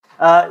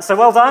So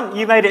well done.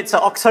 You made it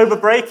to October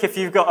break. If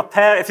you're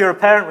a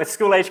parent with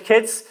school-age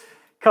kids,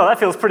 God, that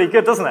feels pretty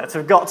good, doesn't it? To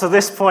have got to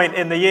this point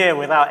in the year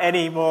without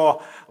any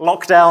more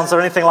lockdowns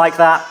or anything like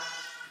that.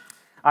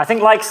 I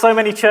think like so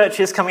many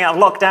churches coming out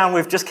of lockdown,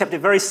 we've just kept it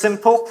very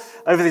simple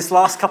over these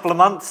last couple of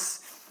months.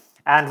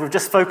 And we've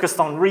just focused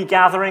on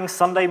regathering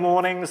Sunday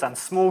mornings and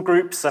small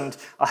groups. And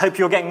I hope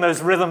you're getting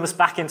those rhythms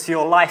back into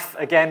your life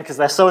again, because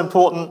they're so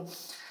important.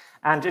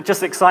 And it's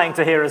just exciting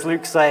to hear, as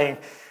Luke's saying,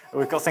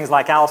 we've got things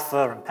like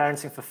Alpha and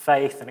Parenting for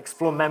Faith and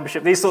Explore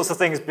Membership, these sorts of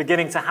things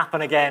beginning to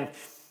happen again.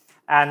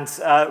 And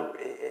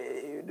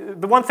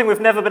the one thing we've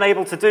never been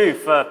able to do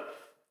for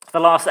the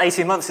last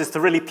 18 months is to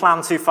really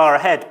plan too far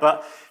ahead.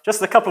 But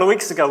just a couple of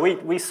weeks ago,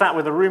 we sat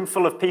with a room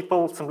full of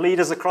people, some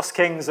leaders across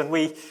Kings, and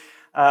we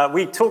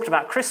talked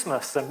about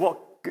Christmas and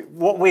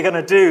what we're going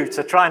to do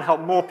to try and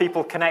help more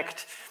people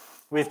connect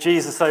with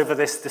Jesus over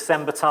this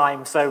December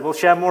time. So we'll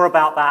share more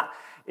about that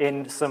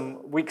in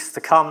some weeks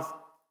to come.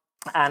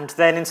 And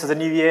then into the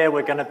new year,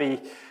 we're going to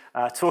be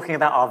talking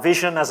about our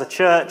vision as a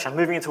church and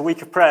moving into a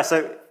week of prayer.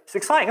 So it's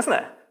exciting, isn't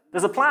it?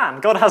 There's a plan.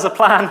 God has a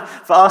plan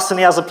for us and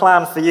he has a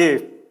plan for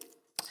you.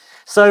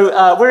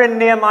 So we're in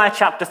Nehemiah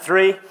chapter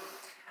 3.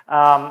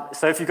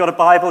 So if you've got a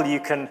Bible, you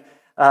can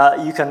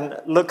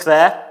look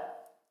there.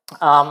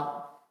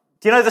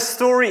 Do you know the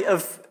story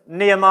of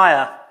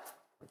Nehemiah?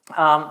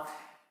 So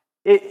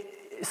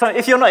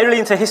if you're not really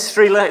into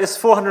history, it's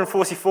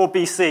 444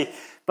 BC,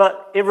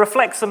 but it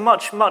reflects a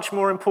much, much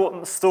more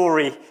important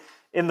story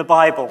in the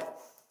Bible.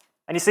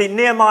 And you see,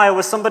 Nehemiah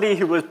was somebody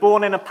who was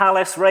born in a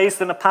palace,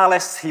 raised in a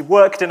palace, he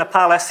worked in a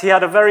palace, he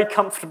had a very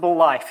comfortable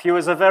life, he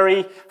was a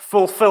very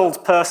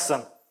fulfilled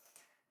person.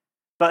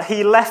 But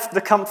he left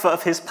the comfort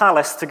of his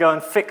palace to go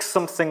and fix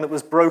something that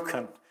was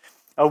broken,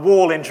 a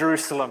wall in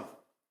Jerusalem.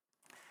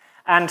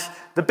 And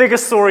the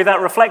biggest story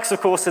that reflects,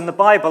 of course, in the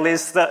Bible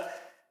is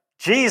that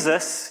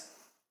Jesus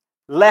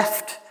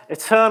left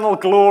eternal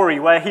glory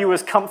where he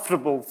was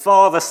comfortable,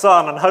 Father,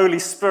 Son, and Holy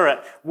Spirit,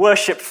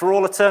 worshipped for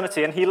all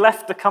eternity, and he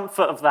left the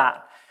comfort of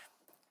that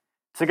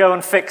to go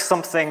and fix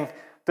something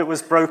that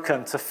was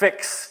broken, to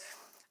fix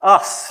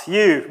us,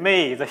 you,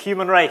 me, the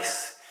human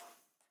race.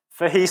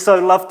 For he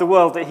so loved the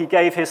world that he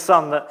gave his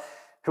Son, that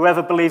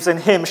whoever believes in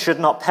him should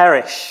not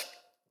perish.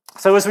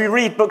 So as we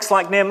read books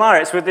like Nehemiah,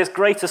 it's with this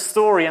greater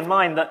story in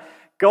mind that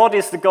God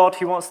is the God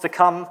who wants to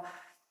come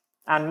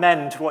and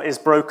mend what is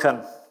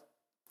broken.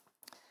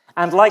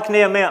 And like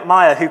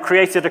Nehemiah, who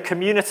created a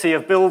community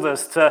of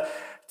builders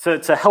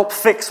to help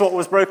fix what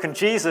was broken,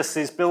 Jesus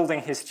is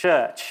building his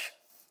church.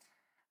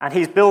 And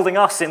he's building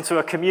us into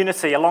a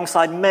community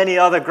alongside many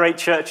other great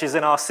churches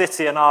in our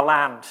city and our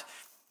land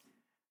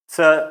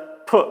to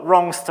put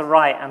wrongs to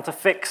right and to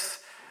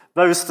fix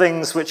those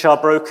things which are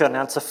broken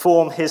and to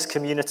form his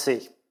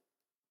community.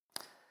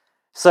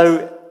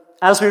 So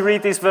as we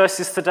read these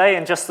verses today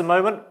in just a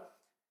moment,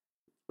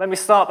 let me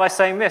start by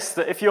saying this,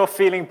 that if you're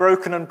feeling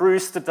broken and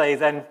bruised today,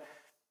 then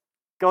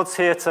God's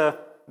here to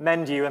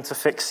mend you and to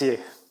fix you.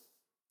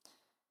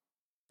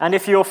 And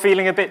if you're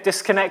feeling a bit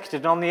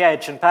disconnected on the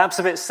edge and perhaps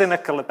a bit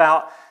cynical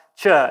about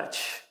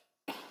church,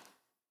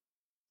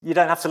 you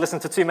don't have to listen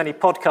to too many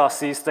podcasts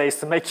these days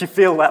to make you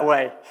feel that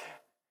way.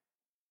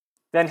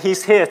 Then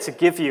he's here to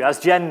give you, as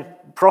Jen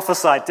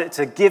prophesied,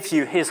 to give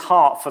you his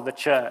heart for the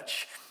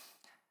church.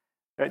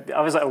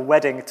 I was at a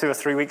wedding 2 or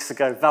 3 weeks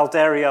ago.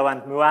 Valderio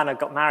and Moana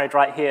got married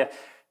right here.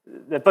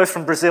 They're both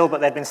from Brazil, but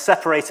they'd been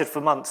separated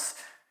for months.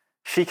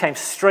 She came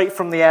straight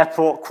from the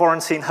airport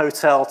quarantine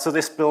hotel to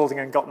this building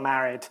and got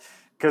married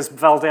because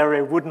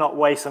Valderio would not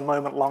wait a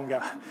moment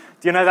longer.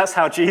 Do you know that's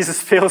how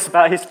Jesus feels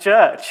about his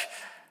church?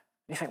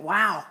 You think,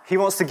 wow, he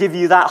wants to give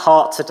you that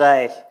heart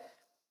today.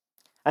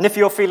 And if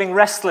you're feeling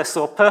restless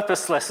or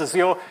purposeless as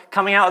you're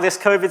coming out of this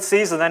COVID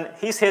season, then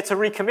he's here to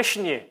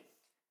recommission you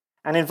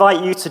and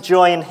invite you to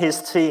join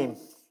his team.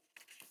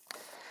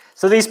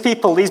 So these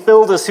people, these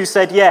builders who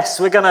said yes,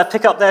 we're going to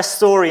pick up their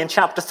story in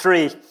chapter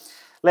 3.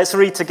 Let's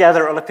read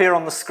together. It'll appear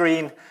on the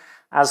screen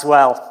as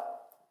well.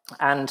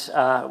 And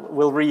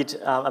we'll read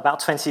about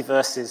 20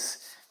 verses.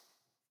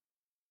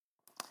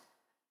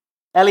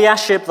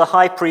 Eliashib, the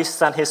high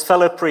priest, and his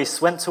fellow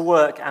priests went to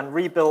work and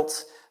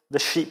rebuilt the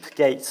sheep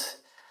gate.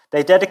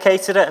 They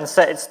dedicated it and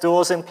set its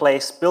doors in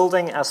place,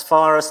 building as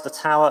far as the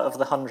Tower of the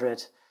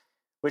 100,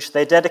 which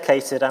they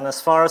dedicated, and as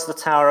far as the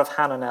Tower of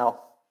Hananel.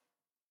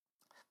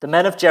 The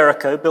men of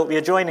Jericho built the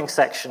adjoining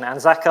section,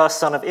 and Zachar,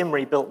 son of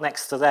Imri, built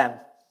next to them.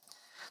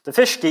 The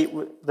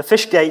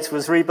fish gate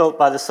was rebuilt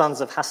by the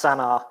sons of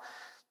Hassanah.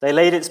 They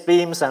laid its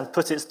beams and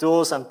put its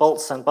doors and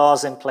bolts and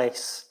bars in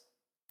place.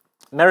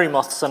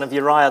 Merimoth, son of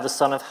Uriah, the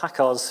son of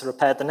Hakkoz,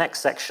 repaired the next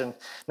section.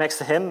 Next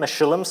to him,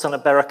 Meshullam, son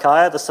of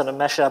Berechiah, the son of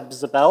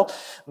Meshab-Zabel,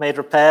 made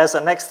repairs,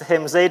 and next to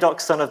him, Zadok,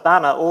 son of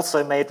Bana,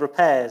 also made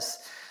repairs.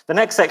 The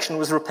next section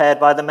was repaired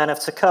by the men of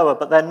Tekoa,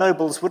 but their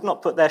nobles would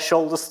not put their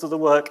shoulders to the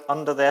work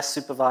under their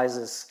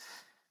supervisors.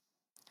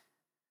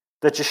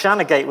 The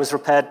Jeshanah gate was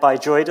repaired by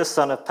Joiada,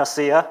 son of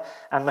Paseah,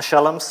 and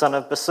Meshullam, son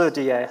of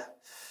Besodiah.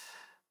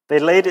 They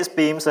laid its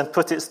beams and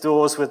put its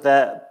doors with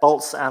their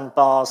bolts and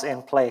bars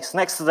in place.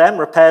 Next to them,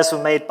 repairs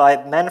were made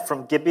by men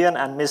from Gibeon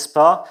and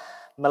Mizpah,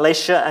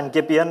 Malaysia and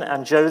Gibeon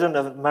and Jodan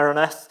of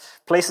Meroneth,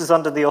 places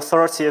under the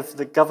authority of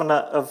the governor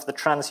of the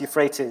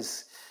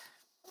Trans-Euphrates.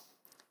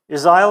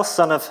 Uzziel,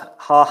 son of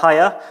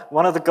Harhiah,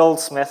 one of the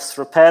goldsmiths,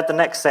 repaired the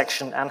next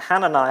section, and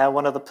Hananiah,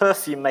 one of the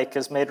perfume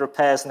makers, made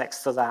repairs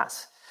next to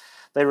that.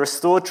 They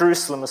restored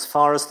Jerusalem as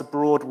far as the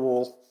broad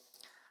wall.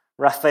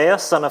 Raphael,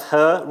 son of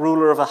Hur,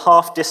 ruler of a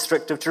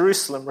half-district of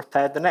Jerusalem,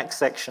 repaired the next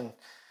section.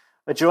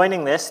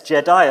 Adjoining this,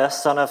 Jediah,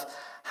 son of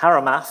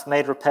Haramath,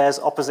 made repairs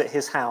opposite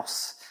his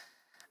house.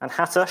 And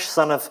Hattush,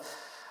 son of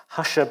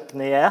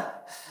Hashabniah,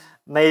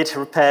 made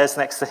repairs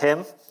next to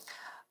him.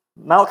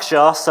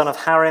 Malchishah, son of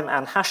Harim,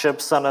 and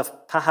Hashab, son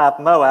of Pahab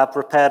Moab,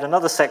 repaired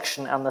another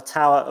section and the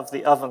tower of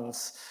the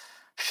ovens.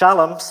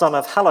 Shallum, son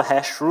of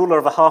Halohesh, ruler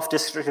of a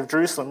half-district of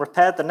Jerusalem,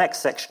 repaired the next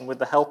section with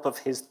the help of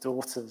his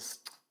daughters.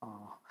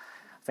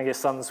 I think his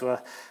sons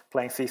were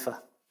playing FIFA.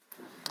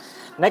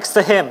 Next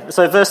to him,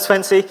 so verse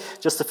 20,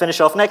 just to finish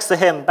off, next to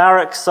him,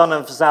 Barak, son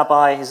of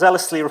Zabbai,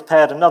 zealously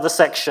repaired another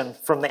section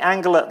from the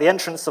angle at the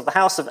entrance of the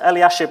house of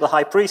Eliashib the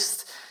high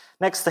priest.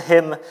 Next to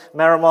him,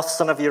 Meremoth,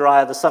 son of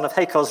Uriah, the son of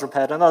Hakoz,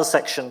 repaired another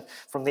section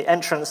from the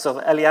entrance of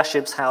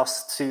Eliashib's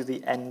house to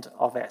the end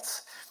of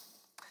it.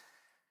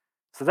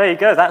 So there you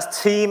go,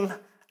 that's Team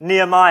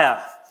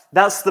Nehemiah.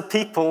 That's the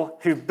people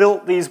who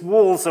built these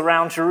walls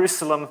around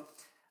Jerusalem,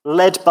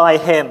 led by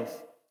him.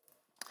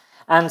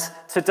 And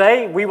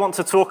today we want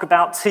to talk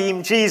about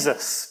Team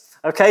Jesus.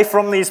 Okay,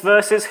 from these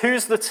verses,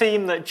 who's the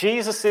team that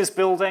Jesus is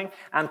building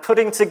and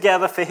putting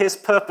together for his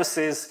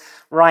purposes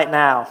right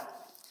now?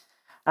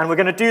 And we're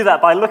going to do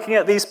that by looking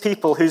at these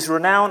people whose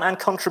renown and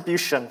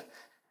contribution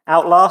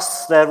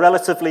outlasts their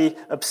relatively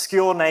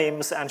obscure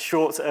names and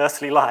short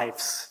earthly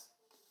lives.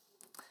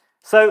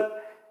 So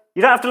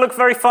you don't have to look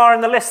very far in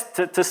the list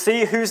to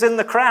see who's in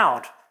the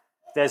crowd.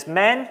 There's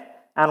men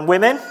and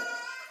women.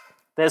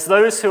 There's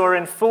those who are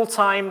in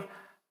full-time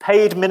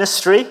paid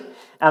ministry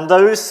and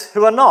those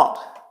who are not.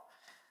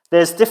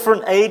 There's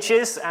different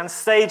ages and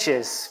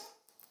stages.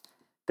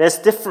 There's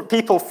different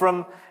people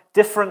from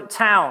different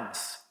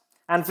towns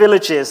and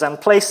villages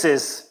and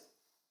places.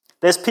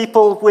 There's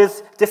people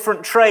with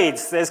different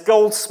trades. There's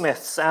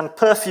goldsmiths and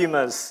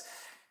perfumers.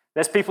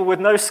 There's people with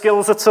no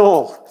skills at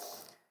all.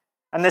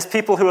 And there's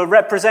people who are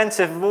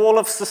representative of all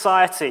of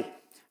society,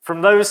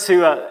 from those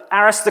who are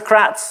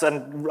aristocrats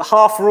and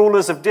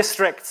half-rulers of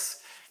districts,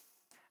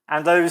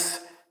 and those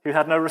who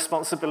had no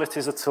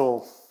responsibilities at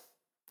all.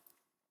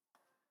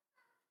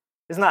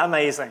 Isn't that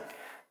amazing?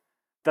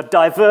 The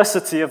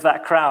diversity of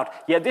that crowd.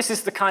 Yet this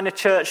is the kind of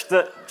church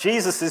that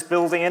Jesus is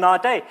building in our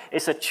day.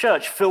 It's a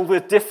church filled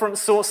with different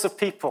sorts of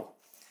people.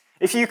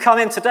 If you come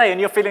in today and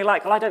you're feeling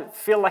like, well, I don't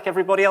feel like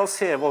everybody else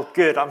here, well,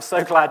 good, I'm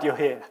so glad you're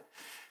here,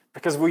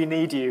 because we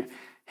need you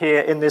here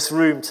in this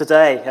room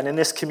today and in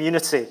this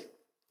community.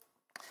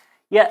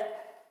 Yet,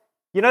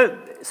 you know,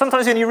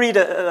 sometimes when you read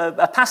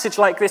a passage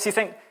like this, you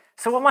think,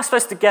 so what am I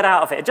supposed to get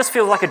out of it? It just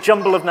feels like a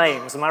jumble of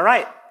names, am I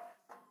right?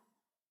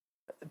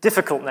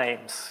 Difficult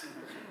names.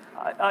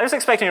 I was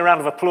expecting a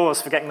round of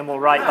applause for getting them all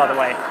right, by the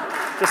way.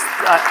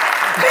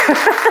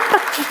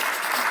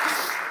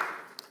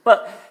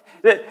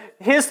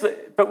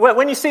 But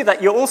when you see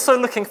that, you're also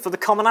looking for the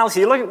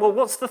commonality. You're looking, well,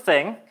 what's the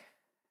thing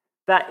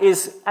that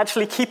is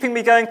actually keeping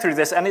me going through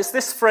this? And it's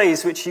this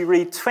phrase which you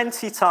read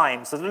 20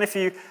 times. I don't know if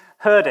you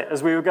heard it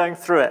as we were going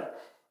through it.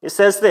 It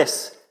says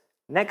this: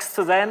 next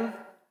to them,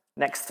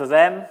 next to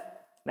them,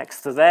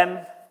 next to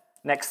them,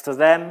 next to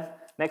them,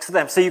 next to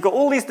them. So you've got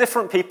all these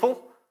different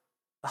people,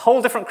 a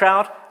whole different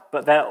crowd,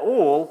 but they're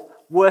all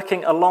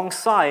working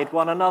alongside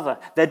one another.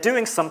 They're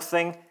doing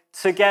something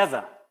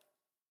together.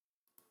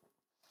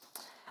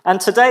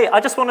 And today, I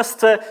just want us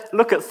to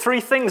look at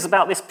three things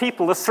about this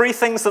people, the three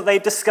things that they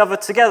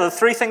discovered together, the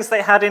three things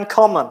they had in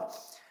common,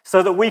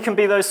 so that we can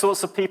be those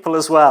sorts of people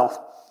as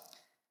well.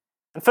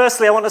 And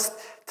firstly, I want us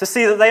to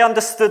see that they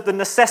understood the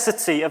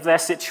necessity of their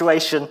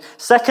situation.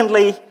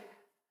 Secondly,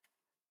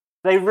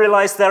 they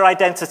realized their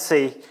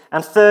identity.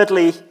 And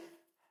thirdly,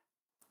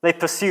 they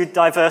pursued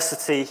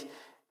diversity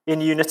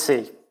in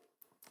unity.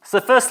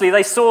 So firstly,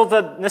 they saw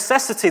the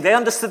necessity. They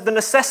understood the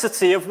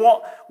necessity of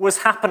what was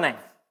happening.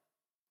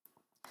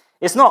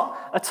 It's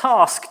not a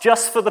task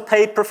just for the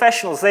paid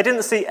professionals. They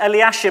didn't see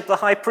Eliashib, the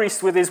high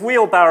priest, with his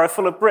wheelbarrow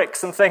full of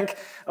bricks and think,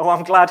 oh,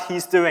 I'm glad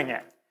he's doing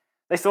it.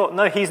 They thought,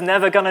 no, he's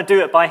never going to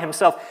do it by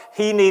himself.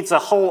 He needs a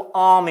whole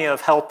army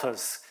of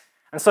helpers.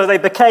 And so they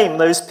became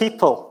those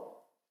people.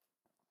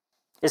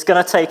 It's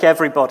going to take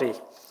everybody.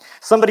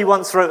 Somebody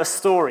once wrote a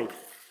story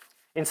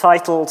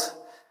entitled,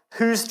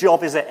 Whose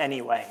Job Is It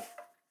Anyway?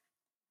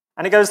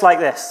 And it goes like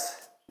this.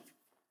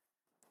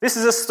 This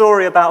is a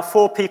story about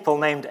four people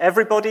named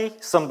Everybody,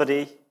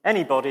 Somebody,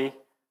 Anybody,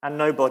 and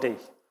Nobody.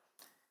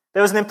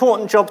 There was an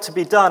important job to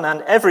be done,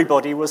 and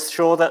everybody was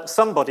sure that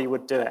somebody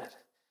would do it.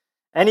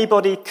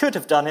 Anybody could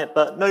have done it,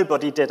 but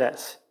nobody did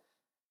it.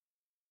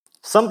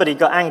 Somebody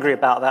got angry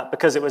about that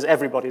because it was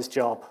everybody's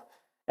job.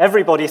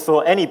 Everybody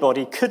thought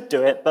anybody could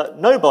do it, but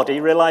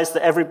nobody realized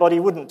that everybody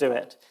wouldn't do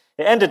it.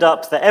 It ended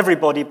up that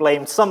everybody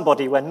blamed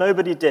somebody when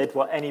nobody did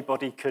what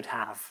anybody could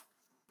have.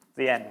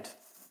 The end.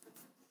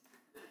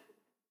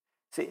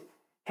 See,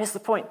 here's the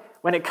point.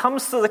 When it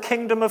comes to the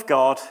kingdom of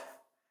God,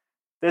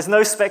 there's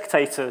no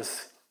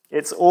spectators.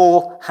 It's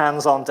all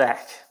hands on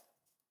deck.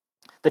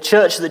 The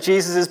church that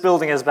Jesus is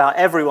building is about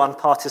everyone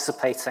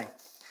participating.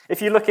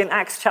 If you look in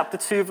Acts chapter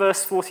 2,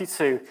 verse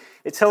 42,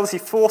 it tells you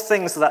 4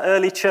 things that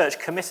early church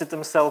committed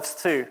themselves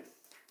to.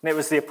 And it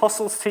was the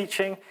apostles'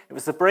 teaching, it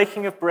was the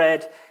breaking of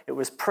bread, it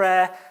was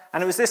prayer,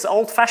 and it was this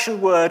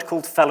old-fashioned word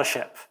called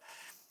fellowship.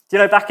 You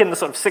know, back in the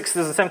sort of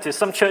 60s and 70s,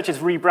 some churches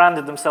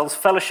rebranded themselves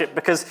fellowship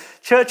because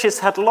churches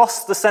had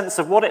lost the sense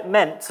of what it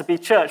meant to be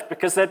church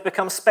because they'd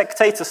become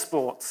spectator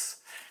sports.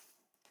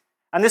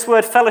 And this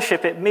word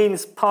fellowship, it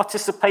means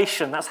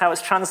participation. That's how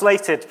it's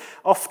translated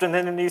often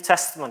in the New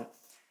Testament.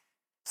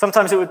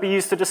 Sometimes it would be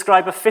used to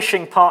describe a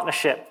fishing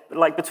partnership,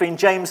 like between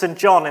James and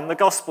John in the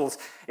Gospels.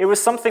 It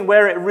was something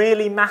where it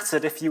really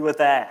mattered if you were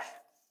there.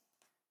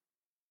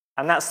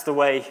 And that's the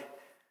way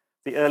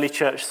the early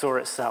church saw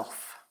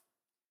itself.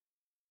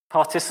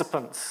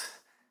 Participants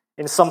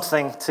in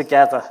something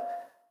together.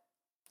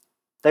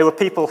 They were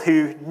people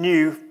who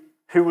knew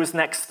who was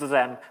next to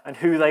them and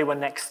who they were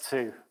next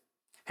to.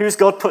 Who's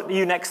God put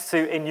you next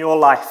to in your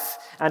life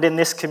and in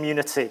this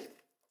community?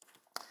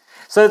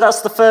 So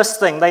that's the first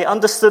thing. They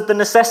understood the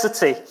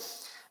necessity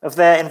of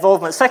their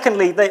involvement.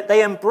 Secondly,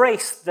 they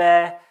embraced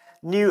their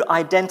new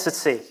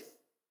identity.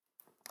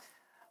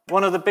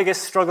 One of the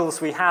biggest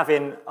struggles we have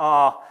in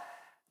our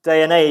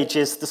day and age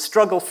is the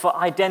struggle for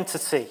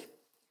identity.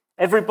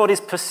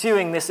 Everybody's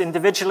pursuing this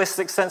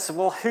individualistic sense of,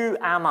 well, who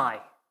am I?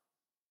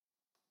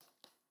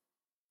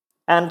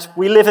 And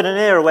we live in an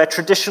era where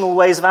traditional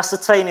ways of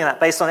ascertaining that,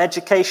 based on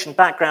education,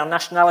 background,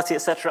 nationality,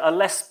 etc., are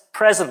less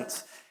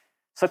present.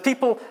 So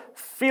people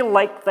feel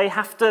like they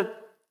have to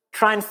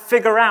try and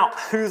figure out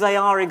who they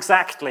are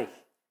exactly.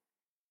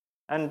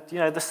 And, you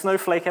know, the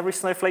snowflake, every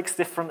snowflake's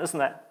different,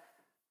 isn't it?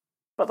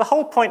 But the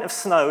whole point of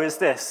snow is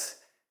this.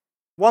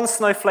 One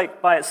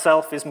snowflake by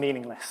itself is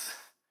meaningless.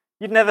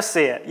 You'd never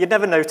see it. You'd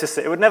never notice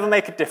it. It would never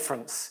make a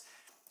difference.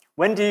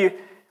 When do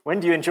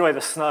you enjoy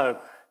the snow?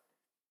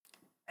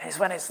 It's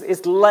when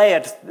it's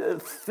layered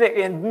thick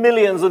in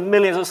millions and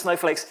millions of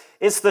snowflakes.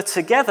 It's the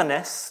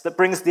togetherness that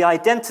brings the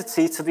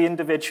identity to the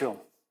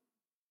individual.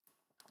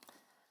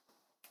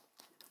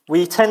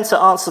 We tend to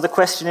answer the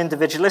question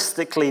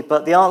individualistically,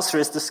 but the answer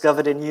is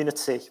discovered in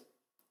unity.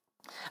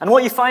 And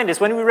what you find is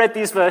when we read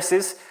these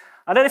verses,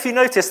 I don't know if you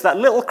noticed that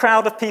little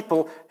crowd of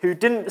people who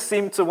didn't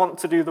seem to want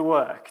to do the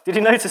work. Did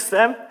you notice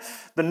them?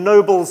 The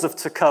nobles of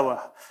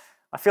Tekoa.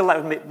 I feel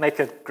that would make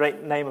a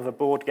great name of a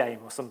board game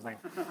or something.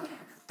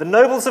 The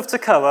nobles of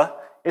Tekoa,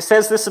 it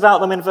says this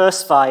about them in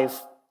verse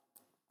 5.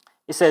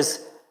 It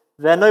says,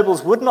 their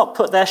nobles would not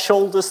put their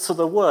shoulders to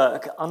the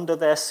work under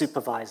their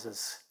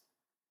supervisors.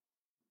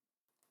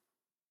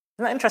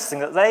 Isn't that interesting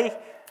that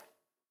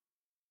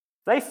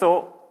they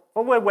thought,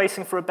 well, we're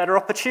waiting for a better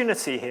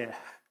opportunity here.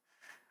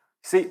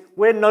 See,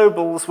 we're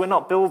nobles, we're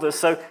not builders,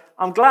 so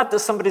I'm glad that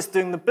somebody's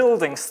doing the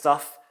building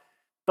stuff,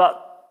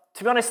 but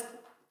to be honest,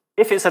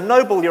 if it's a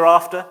noble you're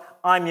after,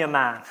 I'm your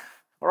man,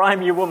 or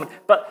I'm your woman.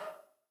 But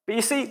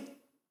you see,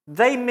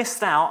 they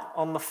missed out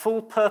on the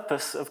full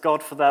purpose of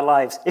God for their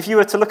lives. If you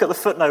were to look at the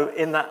footnote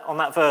on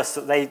that verse,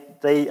 that they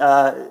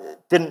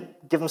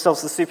didn't give themselves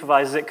to the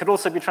supervisors, it could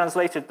also be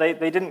translated, they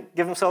didn't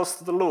give themselves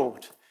to the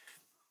Lord.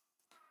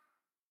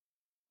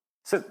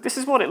 So this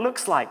is what it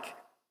looks like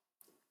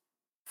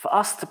for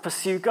us to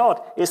pursue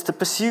God. It's to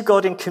pursue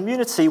God in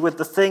community with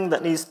the thing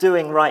that needs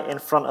doing right in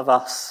front of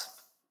us.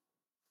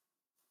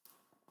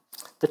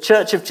 The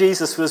Church of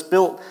Jesus was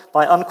built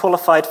by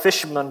unqualified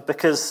fishermen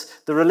because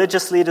the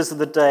religious leaders of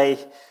the day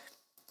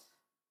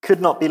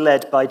could not be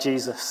led by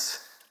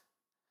Jesus.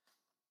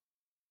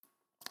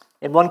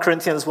 In 1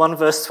 Corinthians 1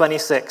 verse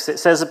 26, it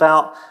says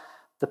about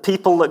the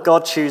people that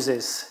God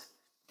chooses.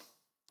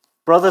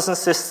 Brothers and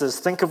sisters,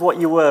 think of what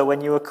you were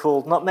when you were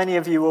called. Not many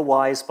of you were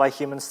wise by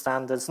human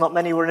standards. Not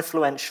many were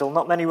influential.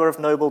 Not many were of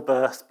noble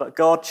birth. But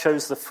God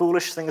chose the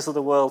foolish things of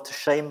the world to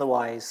shame the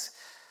wise.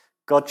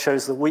 God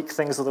chose the weak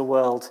things of the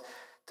world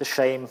to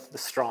shame the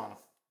strong.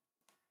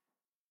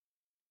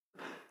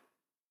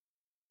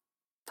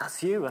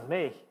 That's you and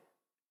me. I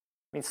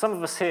mean, some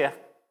of us here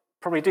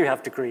probably do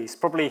have degrees,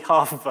 probably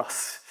half of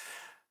us.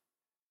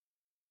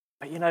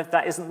 But you know,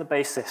 that isn't the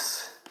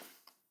basis.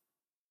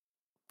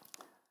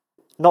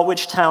 Not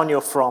which town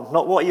you're from,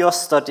 not what you're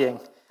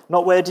studying,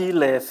 not where do you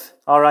live.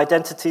 Our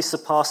identity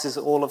surpasses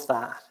all of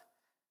that.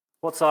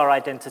 What's our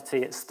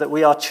identity? It's that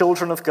we are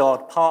children of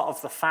God, part of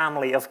the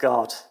family of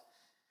God.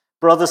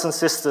 Brothers and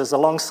sisters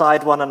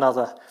alongside one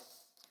another.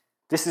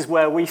 This is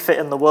where we fit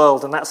in the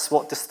world, and that's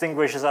what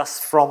distinguishes us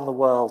from the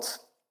world.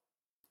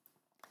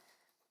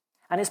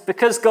 And it's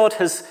because God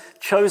has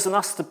chosen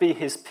us to be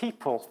his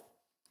people,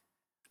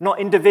 not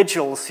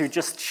individuals who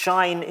just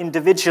shine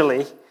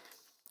individually,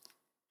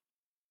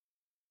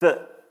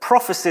 that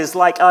prophecies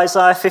like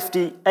Isaiah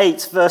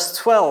 58 verse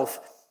 12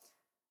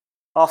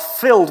 are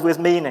filled with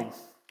meaning.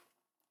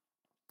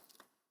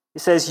 He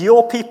says,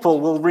 your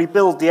people will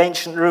rebuild the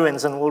ancient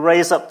ruins and will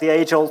raise up the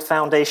age-old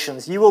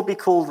foundations. You will be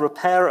called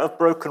repairer of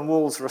broken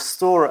walls,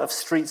 restorer of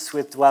streets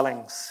with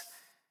dwellings.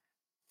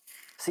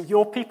 See,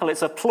 your people,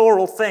 it's a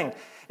plural thing.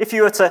 If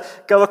you were to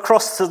go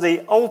across to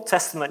the Old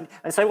Testament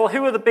and say, well,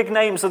 who are the big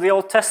names of the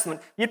Old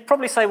Testament? You'd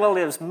probably say, well,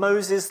 there was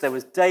Moses, there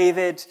was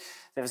David,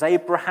 there was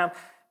Abraham.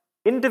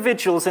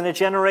 Individuals in a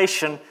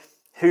generation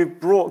who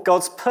brought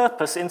God's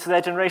purpose into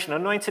their generation,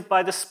 anointed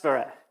by the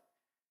Spirit.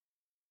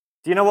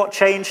 Do you know what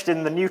changed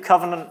in the New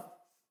Covenant?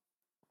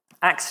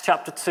 Acts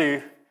chapter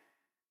 2.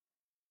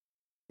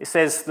 It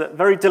says that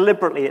very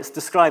deliberately it's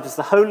described as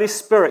the Holy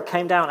Spirit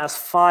came down as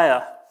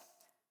fire.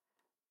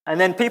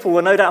 And then people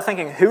were no doubt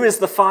thinking, who is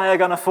the fire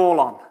going to fall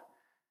on?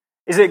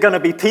 Is it going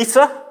to be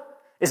Peter?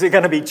 Is it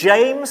going to be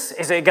James?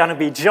 Is it going to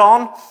be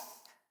John?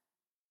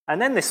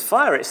 And then this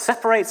fire, it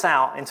separates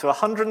out into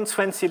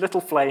 120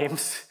 little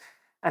flames,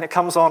 and it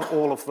comes on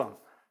all of them.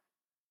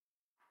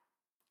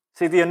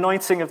 See, the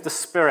anointing of the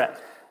Spirit.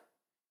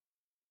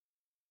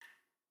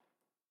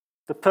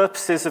 The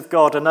purposes of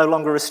God are no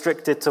longer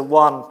restricted to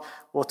one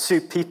or two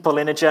people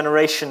in a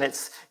generation.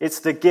 It's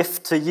the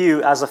gift to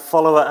you as a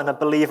follower and a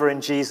believer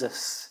in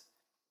Jesus.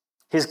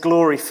 His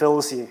glory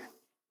fills you.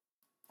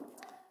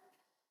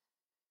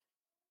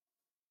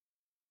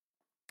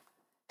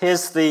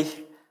 Here's the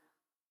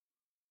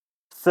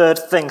third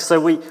thing. So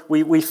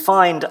we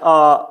find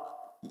our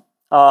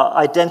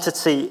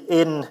identity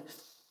in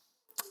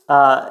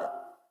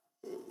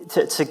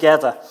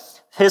together.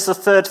 Here's the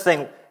third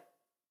thing.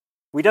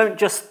 We don't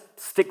just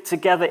stick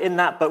together in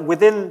that, but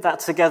within that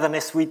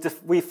togetherness,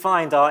 we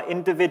find our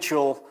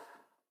individual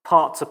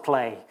part to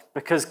play,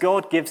 because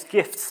God gives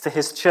gifts to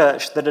his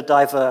church that are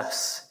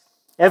diverse.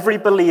 Every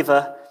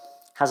believer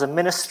has a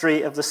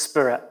ministry of the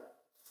Spirit.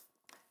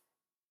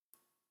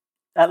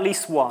 At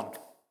least one.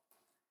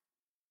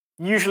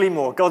 Usually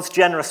more. God's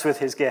generous with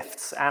his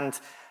gifts, and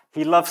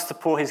he loves to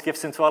pour his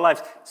gifts into our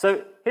lives.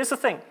 So here's the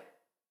thing.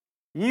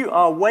 You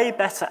are way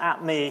better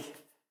at me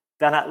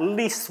than at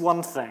least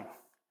one thing.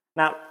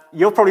 Now,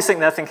 you're probably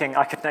sitting there thinking,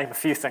 I could name a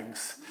few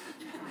things.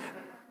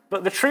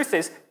 But the truth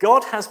is,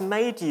 God has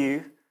made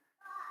you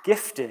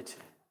gifted.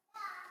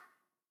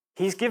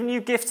 He's given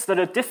you gifts that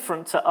are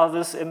different to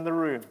others in the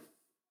room.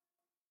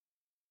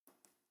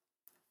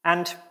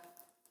 And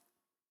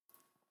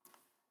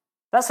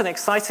that's an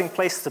exciting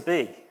place to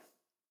be.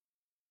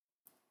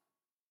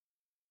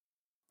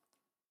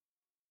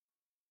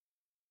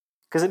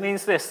 Because it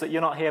means this, that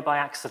you're not here by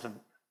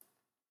accident.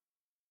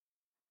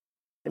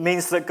 It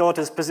means that God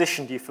has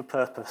positioned you for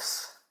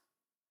purpose.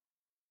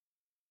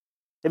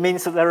 It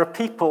means that there are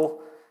people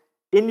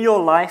in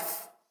your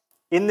life,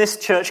 in this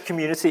church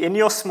community, in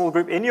your small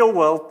group, in your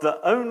world, that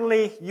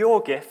only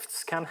your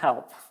gifts can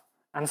help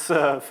and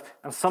serve,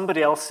 and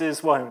somebody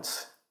else's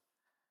won't.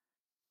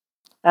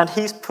 And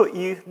he's put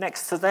you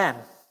next to them.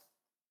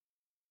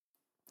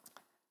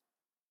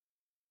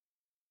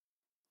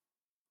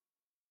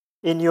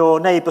 In your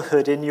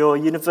neighborhood, in your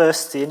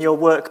university, in your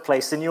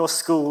workplace, in your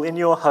school, in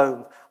your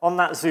home, on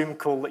that Zoom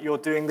call that you're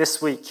doing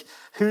this week,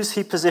 who's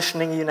he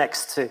positioning you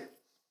next to?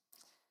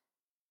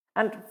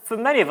 And for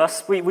many of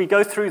us, we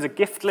go through the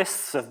gift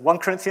lists of 1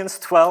 Corinthians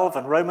 12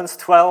 and Romans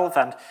 12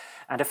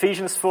 and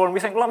Ephesians 4, and we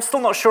think, well, I'm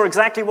still not sure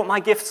exactly what my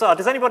gifts are.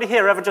 Does anybody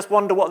here ever just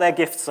wonder what their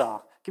gifts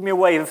are? Give me a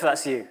wave if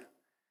that's you.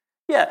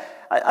 Yeah,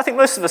 I think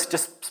most of us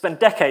just spend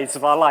decades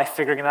of our life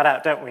figuring that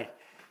out, don't we?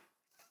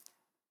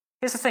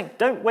 Here's the thing,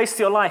 don't waste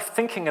your life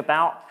thinking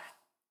about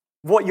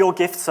what your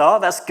gifts are.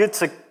 That's good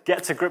to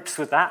get to grips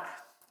with that.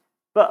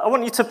 But I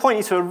want you to point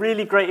you to a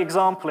really great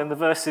example in the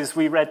verses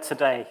we read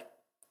today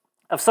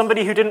of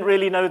somebody who didn't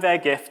really know their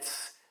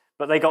gifts,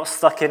 but they got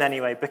stuck in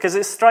anyway. Because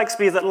it strikes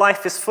me that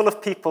life is full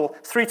of people,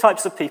 three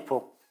types of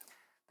people.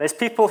 There's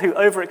people who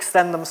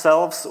overextend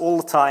themselves all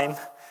the time.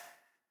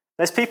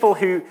 There's people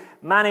who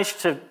manage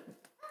to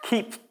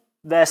keep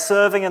their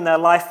serving and their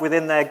life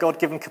within their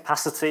God-given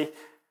capacity.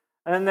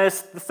 And then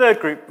there's the third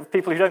group of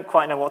people who don't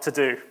quite know what to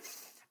do.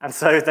 And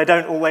so they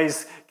don't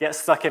always get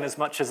stuck in as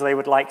much as they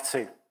would like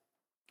to.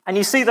 And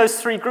you see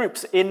those three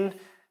groups in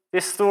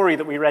this story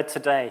that we read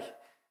today.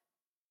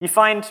 You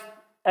find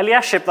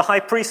Eliashib, the high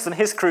priest, and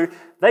his crew,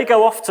 they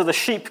go off to the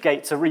sheep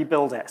gate to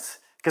rebuild it,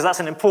 because that's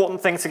an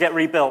important thing to get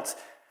rebuilt.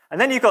 And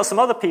then you've got some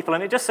other people,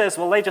 and it just says,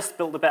 well, they just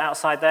built a bit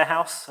outside their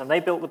house, and they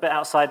built a bit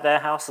outside their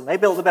house, and they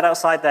built a bit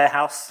outside their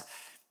house.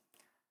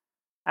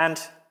 And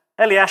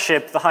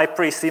Eliashib, the high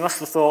priest, he must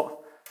have thought,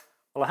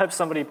 well, I hope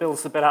somebody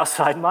builds a bit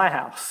outside my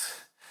house,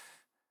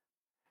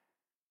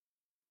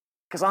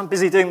 because I'm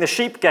busy doing the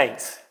sheep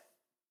gate.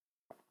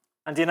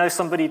 And you know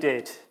somebody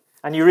did.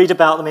 And you read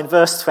about them in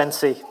verse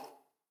 20.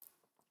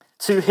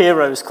 Two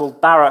heroes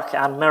called Barak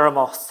and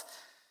Meremoth.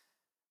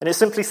 And it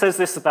simply says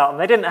this about them.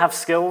 They didn't have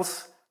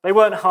skills. They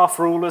weren't half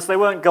rulers. They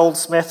weren't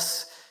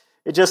goldsmiths.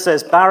 It just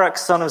says, Barak,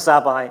 son of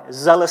Zabbai,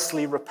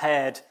 zealously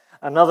repaired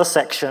another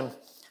section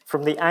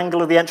from the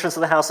angle of the entrance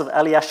of the house of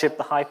Eliashib,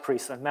 the high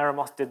priest. And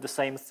Meremoth did the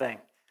same thing.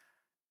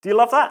 Do you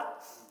love that?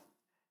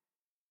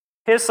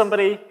 Here's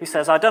somebody who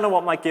says, I don't know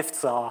what my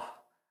gifts are,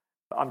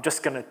 but I'm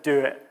just going to do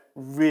it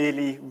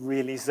really,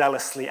 really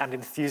zealously and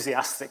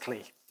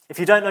enthusiastically. If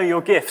you don't know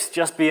your gifts,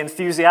 just be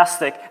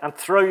enthusiastic and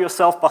throw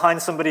yourself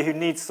behind somebody who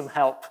needs some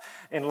help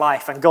in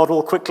life, and God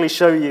will quickly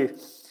show you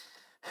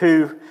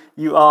who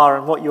you are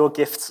and what your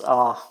gifts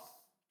are.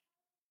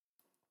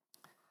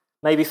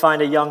 Maybe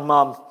find a young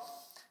mum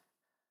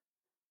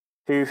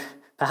who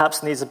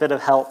perhaps needs a bit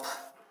of help.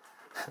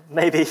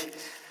 Maybe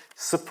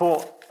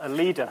support a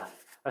leader,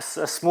 a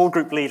small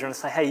group leader, and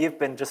say, hey, you've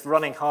been just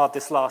running hard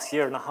this last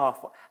year and a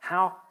half.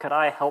 How could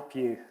I help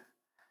you?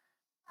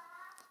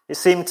 It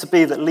seemed to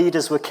be that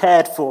leaders were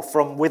cared for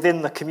from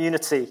within the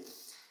community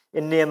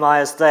in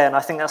Nehemiah's day, and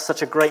I think that's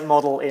such a great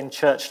model in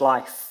church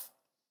life.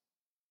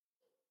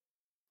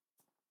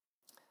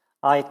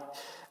 I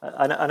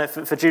know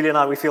for Julie and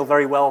I, we feel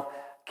very well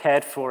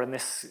cared for in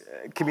this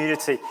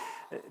community.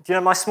 Do you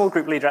know, my small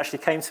group leader actually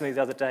came to me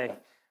the other day,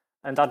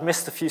 and I'd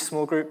missed a few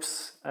small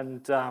groups,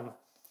 and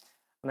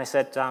they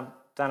said, Dan,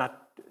 I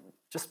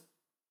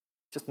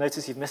just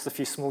noticed you've missed a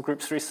few small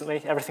groups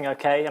recently. Everything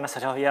okay? And I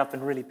said, oh yeah, I've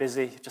been really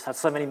busy. Just had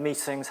so many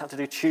meetings, had to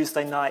do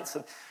Tuesday nights.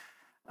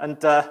 And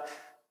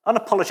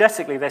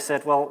unapologetically, they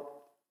said, well,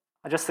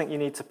 I just think you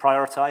need to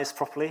prioritize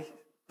properly.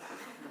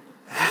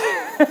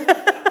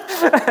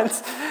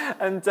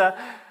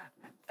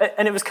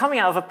 and it was coming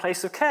out of a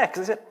place of care,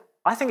 because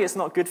I think it's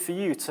not good for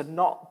you to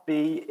not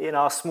be in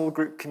our small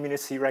group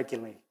community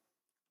regularly.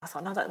 I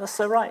thought, no, that's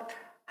so right.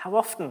 How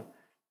often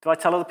do I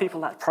tell other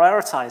people that?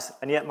 Prioritize.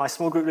 And yet my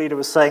small group leader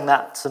was saying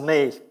that to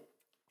me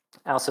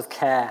out of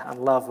care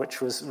and love,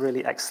 which was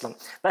really excellent.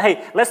 But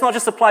hey, let's not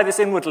just apply this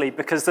inwardly,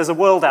 because there's a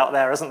world out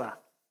there, isn't there?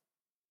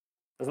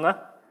 Isn't there?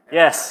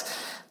 Yes.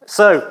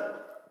 So,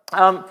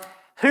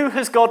 who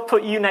has God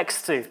put you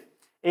next to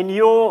in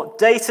your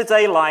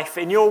day-to-day life,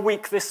 in your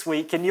week this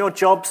week, in your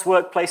jobs,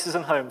 workplaces,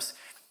 and homes?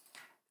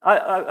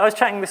 I was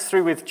chatting this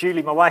through with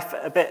Julie, my wife,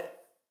 a bit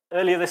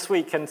earlier this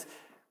week, and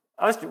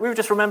we were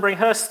just remembering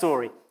her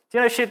story. Do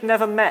you know she'd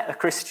never met a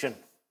Christian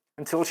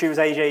until she was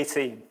age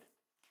 18?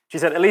 She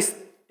said at least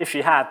if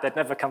she had, they'd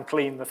never come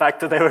clean the fact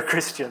that they were a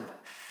Christian.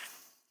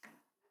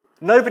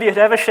 Nobody had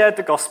ever shared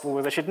the gospel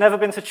with her. She'd never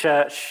been to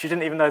church. She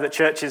didn't even know that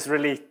churches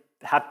really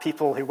had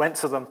people who went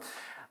to them.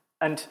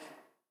 And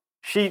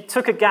she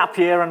took a gap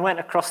year and went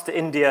across to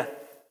India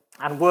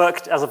and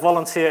worked as a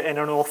volunteer in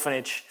an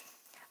orphanage.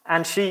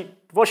 And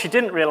what she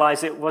didn't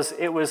realize it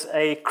was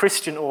a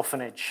Christian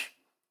orphanage.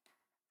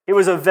 It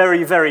was a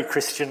very, very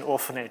Christian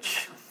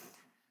orphanage.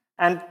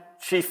 And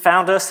she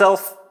found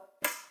herself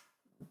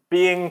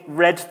being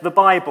read the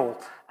Bible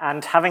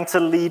and having to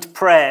lead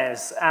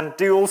prayers and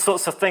do all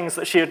sorts of things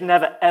that she had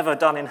never, ever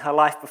done in her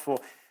life before.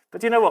 But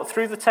do you know what?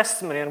 Through the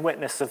testimony and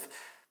witness of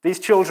these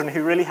children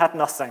who really had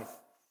nothing,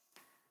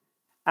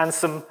 and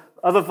some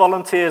other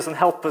volunteers and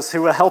helpers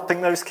who were helping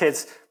those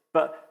kids,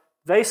 but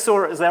they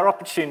saw it as their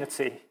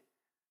opportunity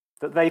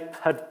that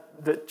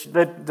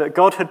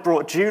God had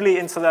brought Julie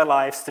into their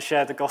lives to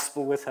share the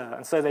gospel with her.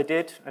 And so they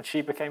did, and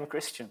she became a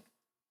Christian.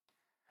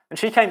 And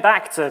she came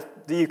back to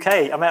the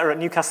UK. I met her at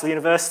Newcastle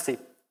University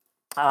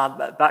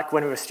back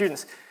when we were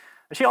students.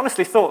 And she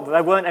honestly thought that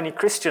there weren't any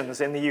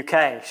Christians in the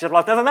UK. She said,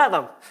 well, I've never met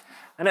them.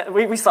 And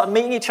we started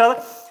meeting each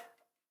other.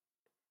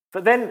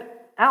 But then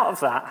out of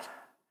that,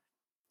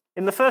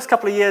 in the first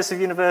couple of years of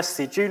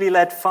university, Julie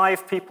led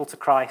 5 people to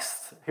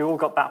Christ who all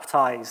got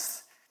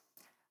baptized.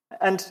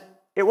 And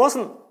it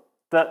wasn't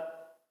that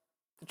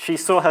she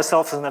saw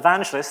herself as an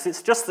evangelist,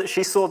 it's just that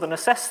she saw the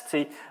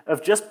necessity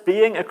of just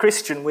being a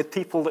Christian with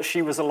people that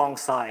she was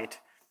alongside.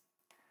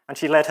 And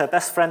she led her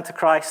best friend to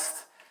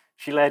Christ,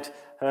 she led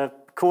her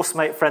course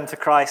mate friend to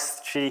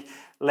Christ, she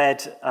led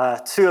 2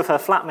 of her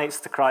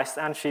flatmates to Christ,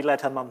 and she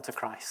led her mum to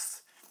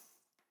Christ.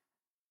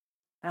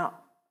 Now,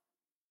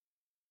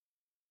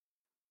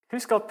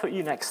 who's God put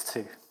you next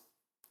to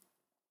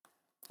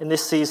in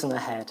this season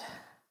ahead?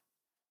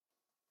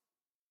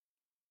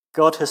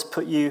 God has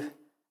put you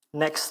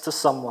next to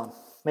someone.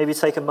 Maybe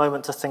take a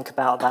moment to think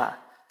about that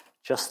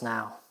just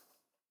now.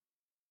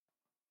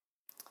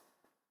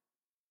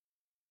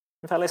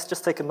 In fact, let's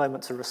just take a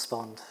moment to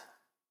respond.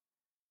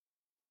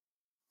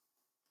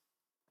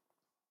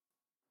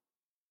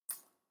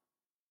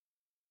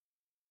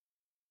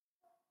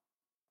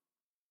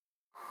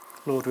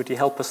 Lord, would you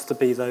help us to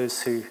be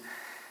those who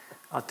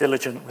are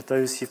diligent with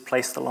those you've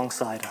placed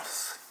alongside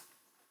us?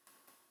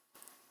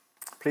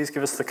 Please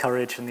give us the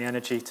courage and the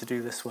energy to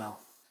do this well.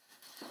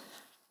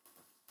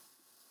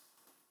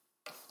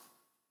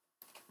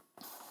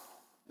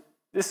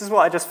 This is what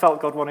I just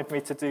felt God wanted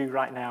me to do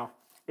right now.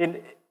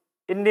 In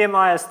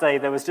Nehemiah's day,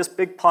 there was just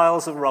big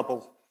piles of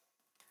rubble,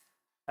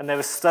 and there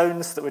were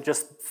stones that were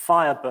just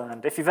fire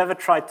burned. If you've ever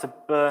tried to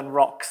burn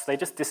rocks, they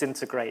just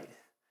disintegrate.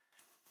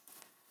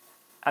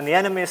 And the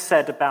enemy has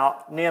said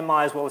about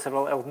Nehemiah's wall, said,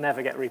 well, it'll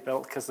never get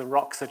rebuilt because the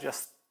rocks are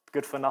just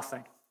good for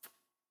nothing.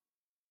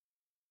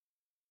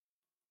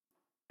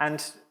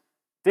 And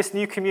this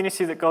new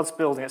community that God's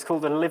building, it's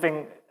called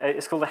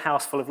a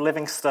house full of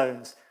living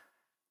stones.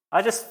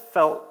 I just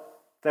felt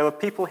there were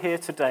people here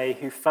today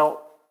who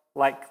felt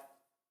like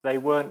they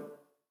weren't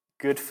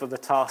good for the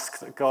task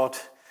that God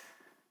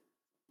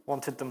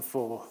wanted them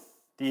for?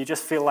 Do you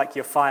just feel like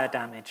you're fire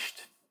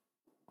damaged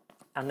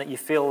and that you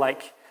feel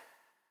like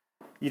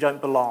you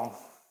don't belong?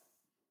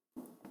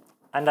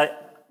 And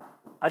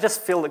I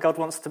just feel that God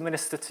wants to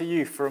minister to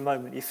you for a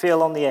moment. You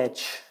feel on the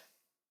edge.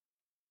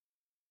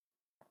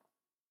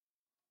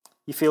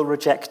 You feel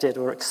rejected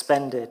or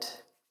expended.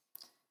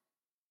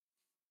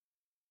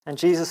 And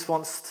Jesus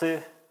wants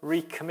to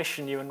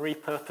recommission you and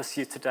repurpose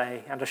you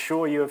today and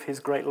assure you of his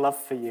great love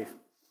for you.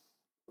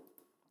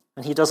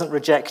 And he doesn't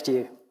reject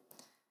you.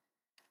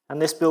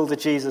 And this builder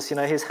Jesus,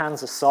 his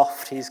hands are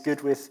soft. He's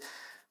good with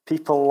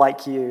people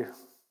like you.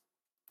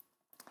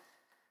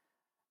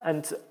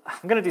 And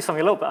I'm going to do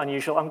something a little bit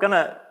unusual. I'm going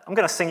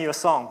to sing you a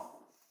song.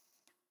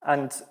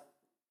 And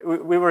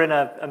we were in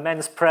a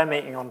men's prayer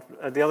meeting on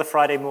the other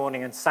Friday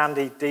morning, and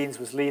Sandy Deans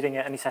was leading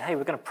it, and he said, hey,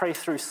 we're going to pray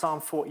through Psalm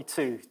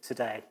 42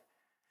 today.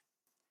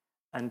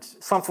 And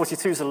Psalm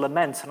 42 is a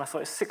lament, and I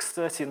thought, it's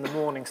 6:30 in the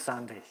morning,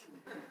 Sandy.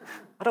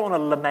 I don't want to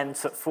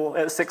lament at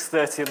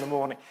 6:30 in the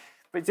morning.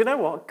 But do you know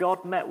what?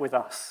 God met with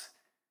us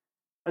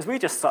as we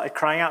just started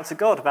crying out to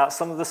God about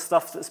some of the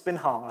stuff that's been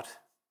hard,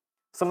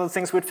 some of the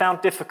things we'd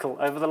found difficult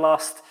over the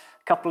last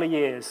couple of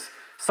years.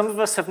 Some of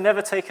us have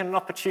never taken an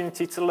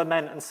opportunity to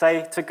lament and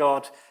say to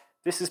God,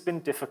 this has been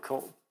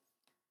difficult.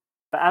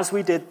 But as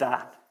we did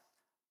that,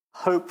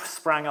 hope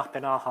sprang up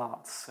in our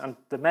hearts. And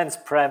the men's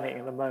prayer meeting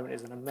at the moment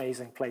is an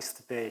amazing place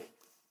to be.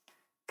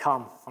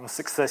 Come on a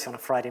 6:30 on a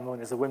Friday morning.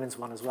 There's a women's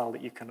one as well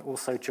that you can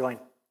also join,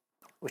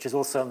 which is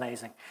also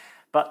amazing.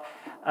 But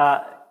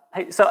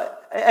so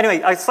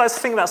anyway, I started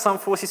thinking about Psalm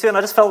 42, and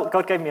I just felt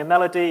God gave me a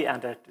melody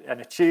and a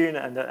tune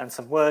and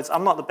some words.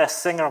 I'm not the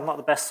best singer. I'm not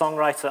the best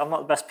songwriter. I'm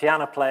not the best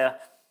piano player.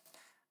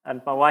 And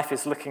my wife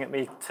is looking at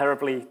me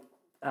terribly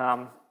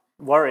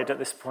worried at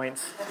this point.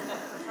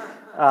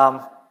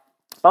 But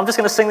I'm just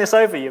going to sing this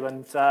over you,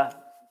 and I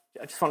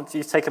just want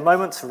you to take a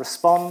moment to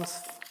respond,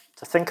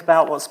 to think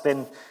about what's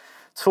been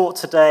taught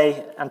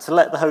today, and to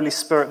let the Holy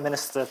Spirit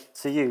minister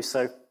to you.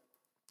 So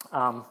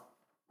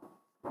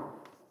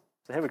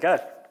here we go.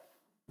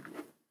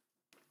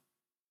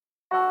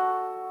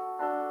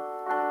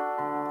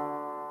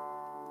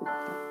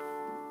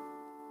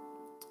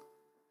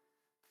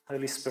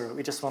 Holy Spirit,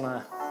 we just want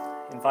to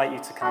invite you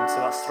to come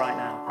to us right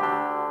now.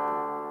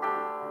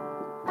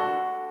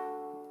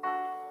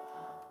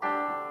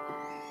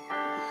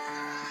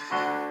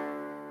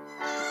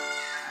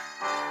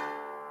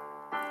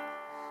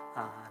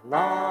 I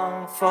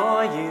long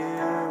for you,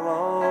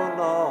 O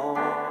Lord,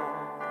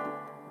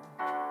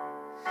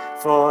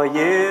 for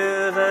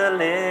you the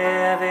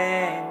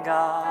living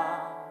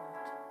God,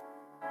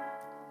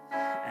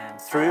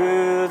 and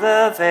through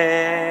the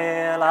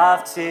veil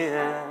of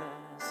tears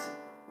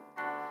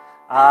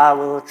I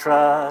will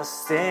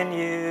trust in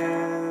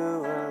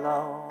you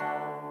alone.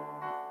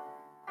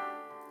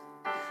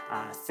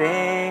 I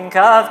think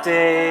of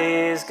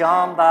days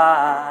gone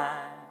by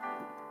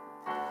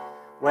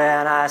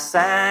when I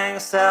sang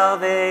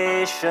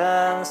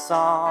salvation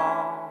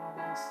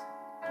songs.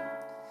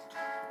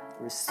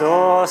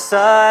 Restore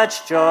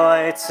such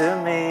joy to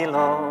me,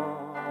 Lord.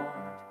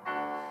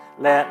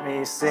 Let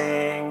me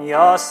sing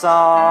your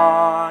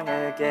song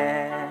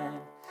again.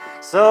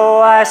 So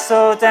I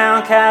so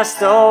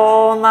downcast,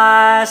 oh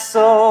my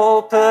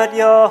soul, put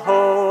your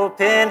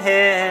hope in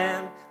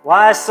him.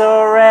 Why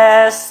so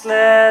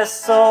restless,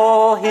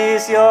 soul,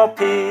 he's your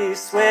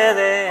peace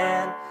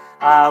within.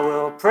 I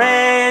will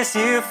praise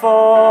you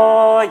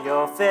for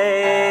your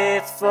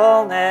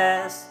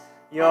faithfulness.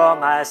 You're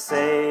my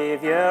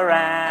Savior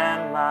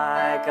and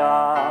my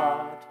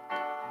God.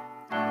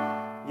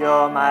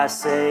 You're my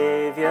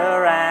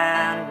Savior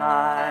and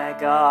my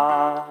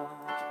God.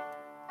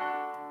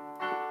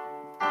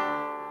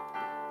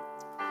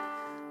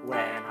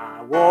 When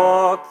I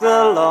walk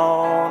the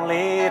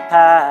lonely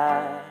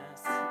path,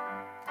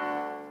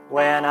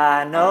 when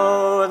I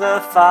know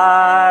the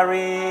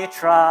fiery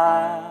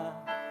trial,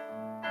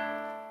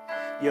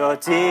 your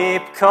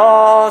deep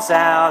calls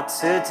out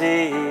to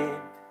deep.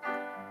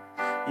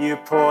 You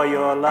pour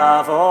your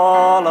love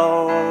all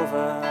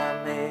over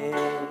me.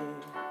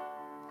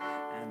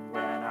 And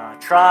when our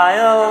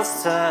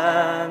trials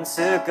turn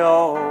to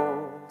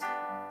gold,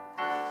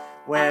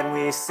 when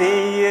we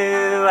see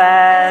you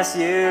as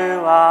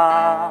you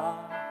are,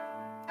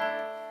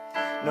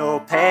 no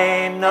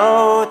pain,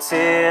 no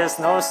tears,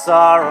 no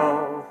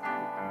sorrow,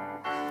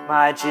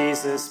 my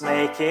Jesus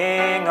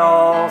making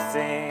all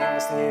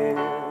things new.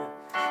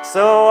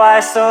 So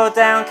I so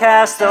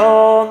downcast,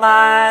 oh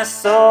my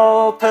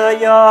soul, put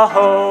your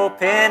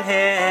hope in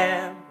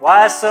him.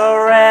 Why so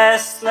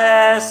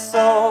restless,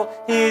 soul,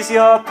 he's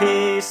your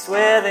peace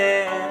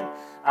within.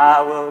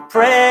 I will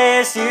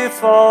praise you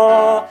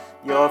for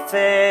your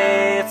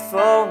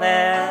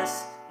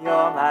faithfulness.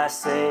 You're my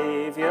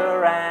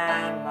Savior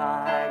and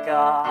my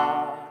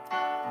God.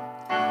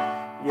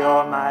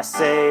 You're my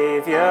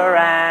Savior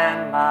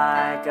and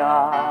my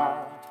God.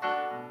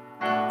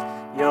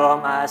 You're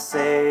my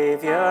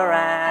Savior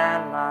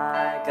and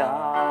my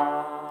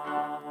God.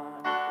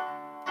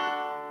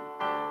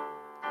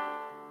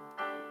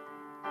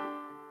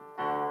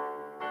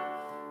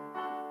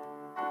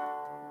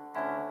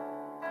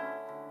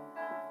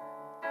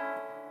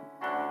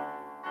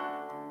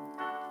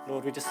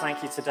 Lord, we just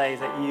thank you today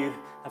that you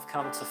have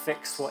come to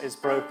fix what is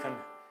broken.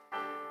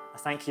 I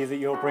thank you that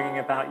you're bringing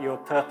about your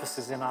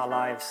purposes in our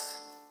lives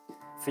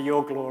for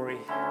your glory.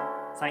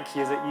 Thank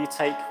you that you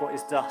take what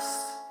is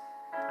dust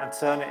and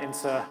turn it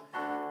into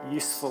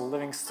useful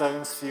living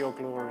stones for your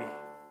glory.